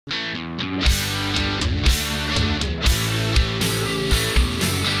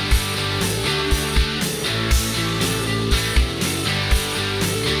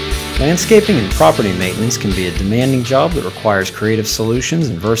Landscaping and property maintenance can be a demanding job that requires creative solutions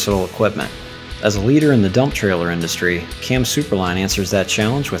and versatile equipment. As a leader in the dump trailer industry, CAM Superline answers that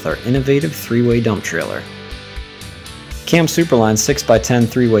challenge with our innovative 3-way dump trailer. CAM Superline 6x10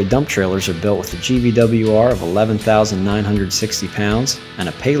 3-way dump trailers are built with a GVWR of 11,960 pounds and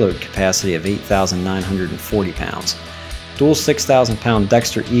a payload capacity of 8,940 pounds. Dual 6,000-pound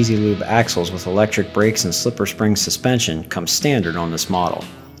Dexter EZ-Lube axles with electric brakes and slipper spring suspension come standard on this model.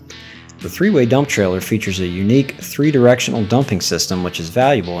 The 3-way dump trailer features a unique 3-directional dumping system which is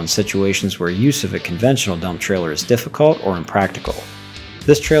valuable in situations where use of a conventional dump trailer is difficult or impractical.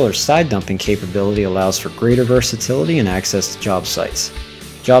 This trailer's side dumping capability allows for greater versatility and access to job sites.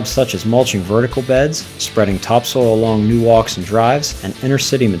 Jobs such as mulching vertical beds, spreading topsoil along new walks and drives, and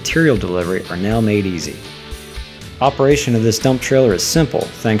intercity material delivery are now made easy. Operation of this dump trailer is simple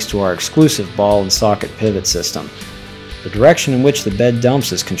thanks to our exclusive ball and socket pivot system. The direction in which the bed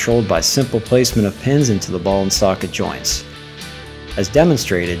dumps is controlled by simple placement of pins into the ball and socket joints. As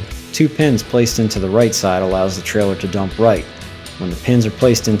demonstrated, 2 pins placed into the right side allows the trailer to dump right. When the pins are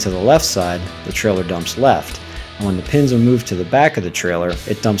placed into the left side, the trailer dumps left, and when the pins are moved to the back of the trailer,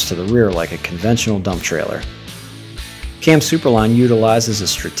 it dumps to the rear like a conventional dump trailer. CAM Superline utilizes a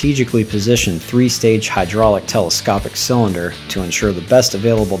strategically positioned 3-stage hydraulic telescopic cylinder to ensure the best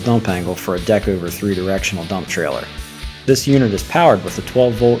available dump angle for a deck-over 3-directional dump trailer. This unit is powered with a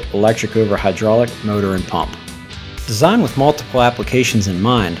 12-volt electric-over hydraulic motor and pump. Designed with multiple applications in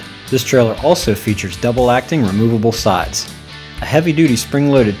mind, this trailer also features double-acting removable sides. A heavy-duty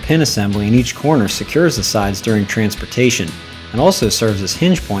spring-loaded pin assembly in each corner secures the sides during transportation and also serves as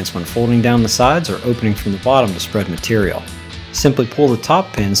hinge points when folding down the sides or opening from the bottom to spread material. Simply pull the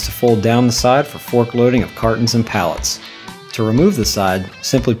top pins to fold down the side for fork loading of cartons and pallets. To remove the side,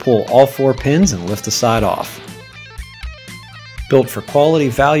 simply pull all 4 pins and lift the side off. Built for quality,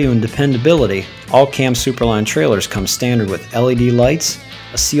 value, and dependability, all CAM Superline trailers come standard with LED lights,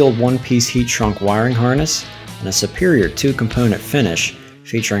 a sealed 1-piece heat-shrunk wiring harness, and a superior 2-component finish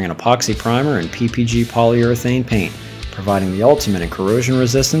featuring an epoxy primer and PPG polyurethane paint, providing the ultimate in corrosion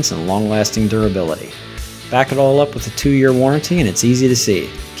resistance and long-lasting durability. Back it all up with a 2-year warranty and it's easy to see.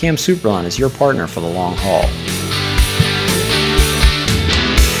 CAM Superline is your partner for the long haul.